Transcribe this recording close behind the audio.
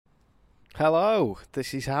Hello,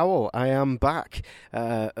 this is Howell. I am back.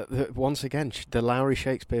 Once again, the Lowry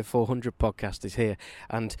Shakespeare 400 podcast is here.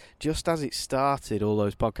 And just as it started all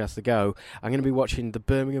those podcasts ago, I'm going to be watching the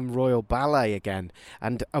Birmingham Royal Ballet again.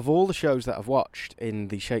 And of all the shows that I've watched in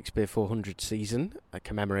the Shakespeare 400 season,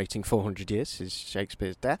 commemorating 400 years since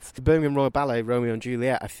Shakespeare's death, the Birmingham Royal Ballet, Romeo and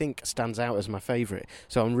Juliet, I think stands out as my favourite.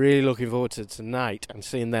 So I'm really looking forward to tonight and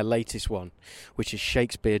seeing their latest one, which is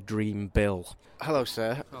Shakespeare Dream Bill. Hello,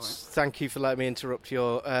 sir. Hi. Thank you for letting me interrupt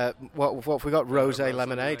your... what have we got? Rosé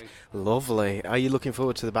lemonade. Lovely. Are you looking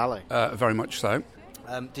forward to the ballet? Very much so.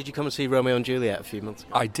 Did you come and see Romeo and Juliet a few months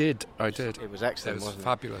ago? I did. It was excellent, It was wasn't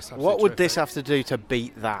fabulous. it? Absolutely What would this terrific. have to do to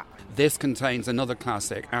beat that? This contains another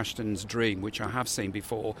classic, Ashton's Dream, which I have seen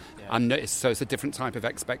before, and so it's a different type of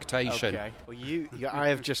expectation. Okay. Well, I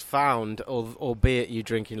have just found, albeit you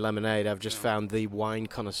drinking lemonade, I've just found the wine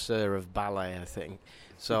connoisseur of ballet, I think.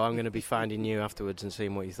 So I'm going to be finding you afterwards and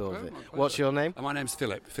seeing what you thought of it. What's your name? My name's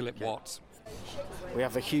Philip Watts. We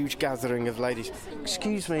have a huge gathering of ladies.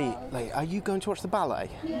 Excuse me, are you going to watch the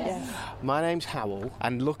ballet? Yes. My name's Howell,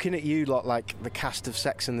 and looking at you lot like the cast of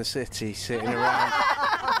Sex and the City sitting around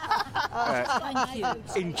Thank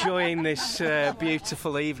you. enjoying this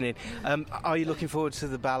beautiful evening. Are you looking forward to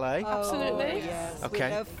the ballet? Absolutely. Yes.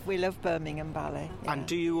 Okay. We love Birmingham Ballet. Yeah. And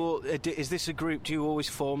do you all, is this a group, do you always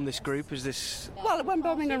form this group? Is this... Well, when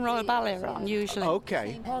Birmingham Royal Ballet are on, usually.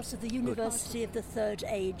 Okay. Part of the University of the Third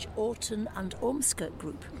Age Orton and Ormskirk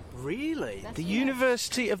group. Really? The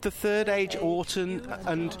University of the Third Age Orton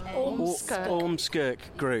and Ormskirk. Ormskirk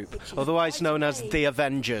group, otherwise known as the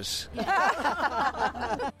Avengers.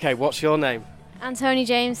 Okay, what's your name? Antonia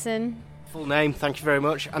Jameson. Full name, thank you very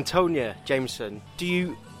much. Antonia Jameson. Do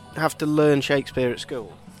you have to learn Shakespeare at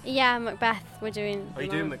school? Yeah, Macbeth. We're doing. Are you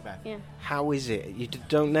doing Macbeth? Yeah. How is it? You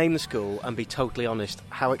don't name the school and be totally honest.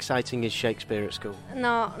 How exciting is Shakespeare at school?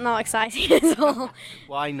 Not exciting at all.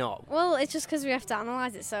 Why not? Well, it's just because we have to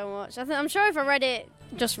analyse it so much. I'm sure if I read it,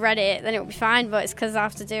 then it would be fine. But it's because I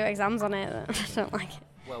have to do exams on it that I don't like it.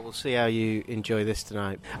 Well, we'll see how you enjoy this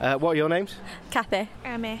tonight. What are your names? Kathy.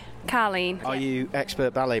 Emmy. Carleen. Are you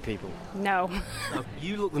expert ballet people? No.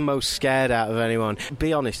 You look the most scared out of anyone.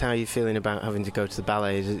 Be honest, how are you feeling about having to go to the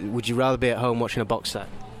ballet? Would you rather be at home watching a box set?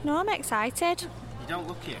 No, I'm excited. You don't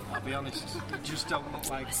look it, I'll be honest. You just don't look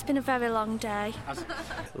like... It's been a very long day.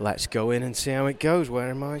 Let's go in and see how it goes. Where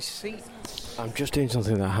are my seats? I'm just doing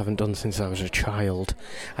something that I haven't done since I was a child,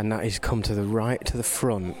 and that is come to the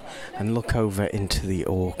front and look over into the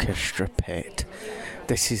orchestra pit.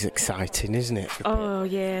 This is exciting, isn't it? Oh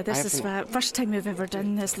yeah, this is the first time we've ever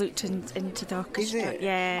done this, looked into the orchestra. Is it?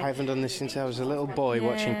 Yeah. I haven't done this since I was a little boy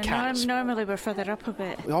watching Cats. Normally we're further up a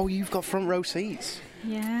bit. Oh, you've got front row seats.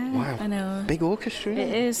 Yeah. Wow. I know. Big orchestra, isn't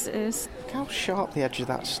it? It is. Look how sharp the edge of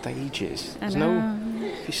that stage is. I There's know.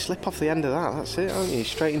 if you slip off the end of that, that's it, aren't you?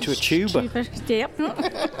 Straight into a tuba. Yep.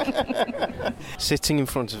 Sitting in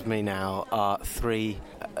front of me now are three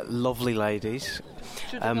lovely ladies.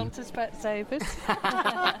 Should have gone to Specsavers.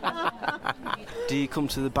 Do you come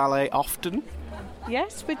to the ballet often?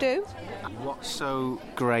 Yes, we do. What's so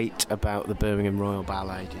great about the Birmingham Royal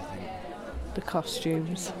Ballet, do you think? The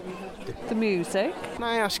costumes, the music. Can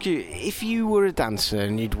I ask you, if you were a dancer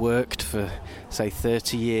and you'd worked for, say,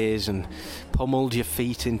 30 years and pummeled your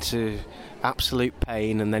feet into absolute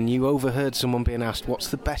pain, and then you overheard someone being asked, what's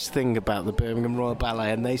the best thing about the Birmingham Royal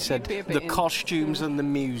Ballet? And they said, the costumes and the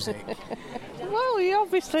music. Well,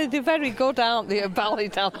 obviously they're very good, aren't they, at ballet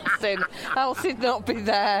dancing? Else it'd not be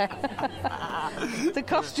there. The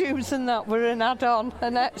costumes and that were an add-on,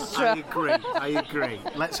 an extra. I agree.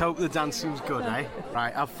 Let's hope the dancing's good, eh?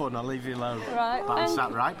 Right, have fun, I'll leave you alone. Right. But I'm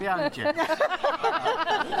sat right behind you.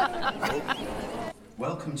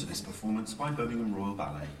 Welcome to this performance by Birmingham Royal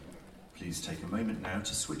Ballet. Please take a moment now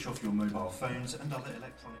to switch off your mobile phones and other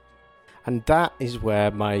electronic... And that is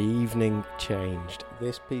where my evening changed.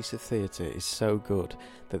 This piece of theatre is so good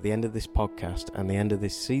that the end of this podcast and the end of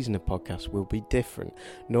this season of podcasts will be different.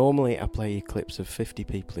 Normally I play you clips of 50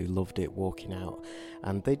 people who loved it walking out,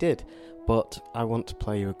 and they did. But I want to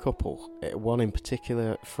play you a couple. One in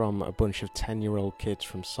particular from a bunch of 10-year-old kids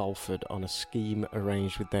from Salford on a scheme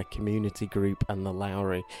arranged with their community group and the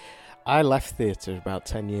Lowry. I left theatre about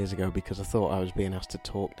 10 years ago because I thought I was being asked to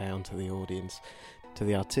talk down to the audience. To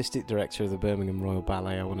the artistic director of the Birmingham Royal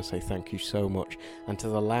Ballet, I want to say thank you so much, and to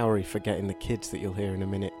the Lowry for getting the kids that you'll hear in a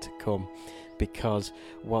minute to come, because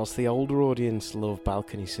whilst the older audience love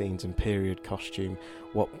balcony scenes and period costume,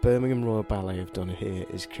 what Birmingham Royal Ballet have done here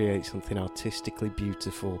is create something artistically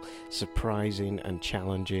beautiful, surprising and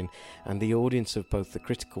challenging, and the audience of both the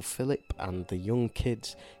critical Philip and the young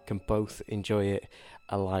kids can both enjoy it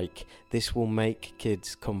alike. This will make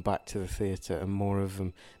kids come back to the theatre, and more of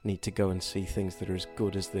them need to go and see things that are as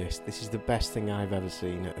good as this. This is the best thing I've ever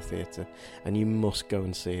seen at a theatre, and you must go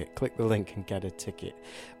and see it. Click the link and get a ticket.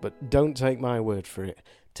 But don't take my word for it.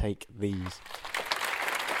 Take these.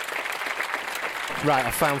 Right,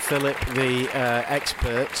 I found Philip, the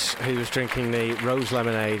expert, who was drinking the rose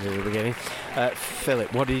lemonade at the beginning.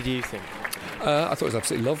 Philip, what did you think? I thought it was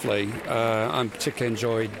absolutely lovely. I particularly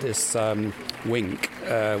enjoyed this Wink,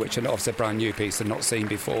 which is obviously a brand new piece I've not seen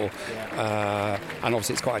before. And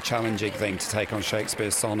obviously it's quite a challenging thing to take on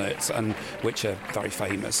Shakespeare's sonnets, and which are very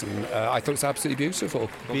famous. And I thought it was absolutely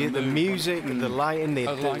beautiful. The music, the lighting,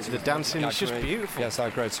 the dancing, it's just agree. beautiful. Yes, I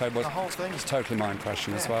agree. So the whole thing. It's totally my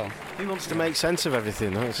impression as well. He wants to make sense of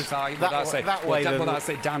everything. Huh? That's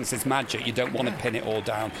it. Dance is magic. You don't want to pin it all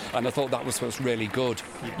down. And I thought that was what's really good.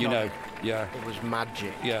 Yeah. It was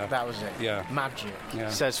magic. Yeah. That was it. Yeah. Magic. Yeah.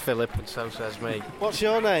 Says Philip, and so says me. What's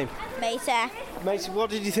your name? Mesa. Mason,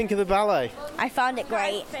 what did you think of the ballet? I found it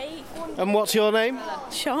great. And what's your name?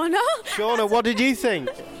 Shauna. Shauna, what did you think?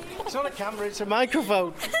 It's not a camera, it's a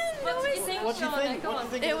microphone. What do you think? What do you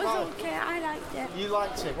think? It was okay, I liked it. You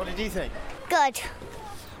liked it. What did you think? Good.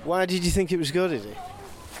 Why did you think it was good, Izzy?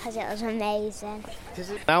 Because it was amazing.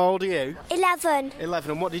 How old are you? 11.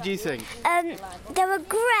 11. And what did you think? They were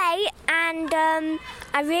great, and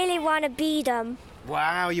I really want to be them.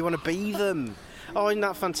 Wow, you want to be them. Oh, isn't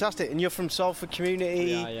that fantastic? And you're from Salford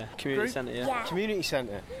Community... Yeah. Community Centre, Yeah. Community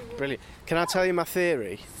Centre. Brilliant. Can I tell you my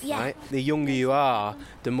theory? Yeah. Right? The younger you are,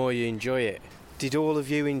 the more you enjoy it. Did all of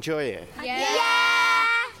you enjoy it? Yeah.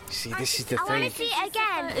 See, this is the I want thing. to see it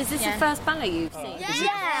again. Is this the first ballet you've seen?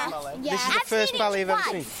 Yeah. This is the first ballet you've ever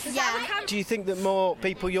seen. Yeah. Do you think that more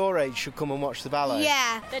people your age should come and watch the ballet?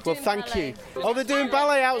 Yeah. Well, thank you. Oh, they're doing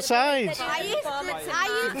ballet outside. I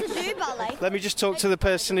used to do ballet. Let me just talk to the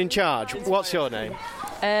person in charge. What's your name?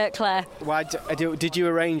 Claire. Why did you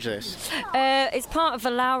arrange this? It's part of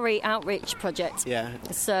a Lowry outreach project. Yeah.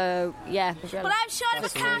 So, yeah. Well, I'm Shauna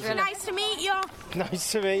McCarthy. Nice to meet you.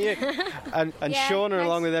 Nice to meet you. And Yeah, Shauna, nice.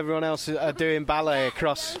 along with everyone else, are doing ballet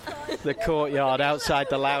across the courtyard outside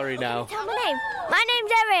the Lowry now. Tell my name. My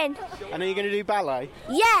name's Erin. And are you going to do ballet?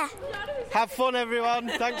 Yeah. Have fun, everyone.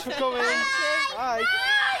 Thanks for coming. Bye.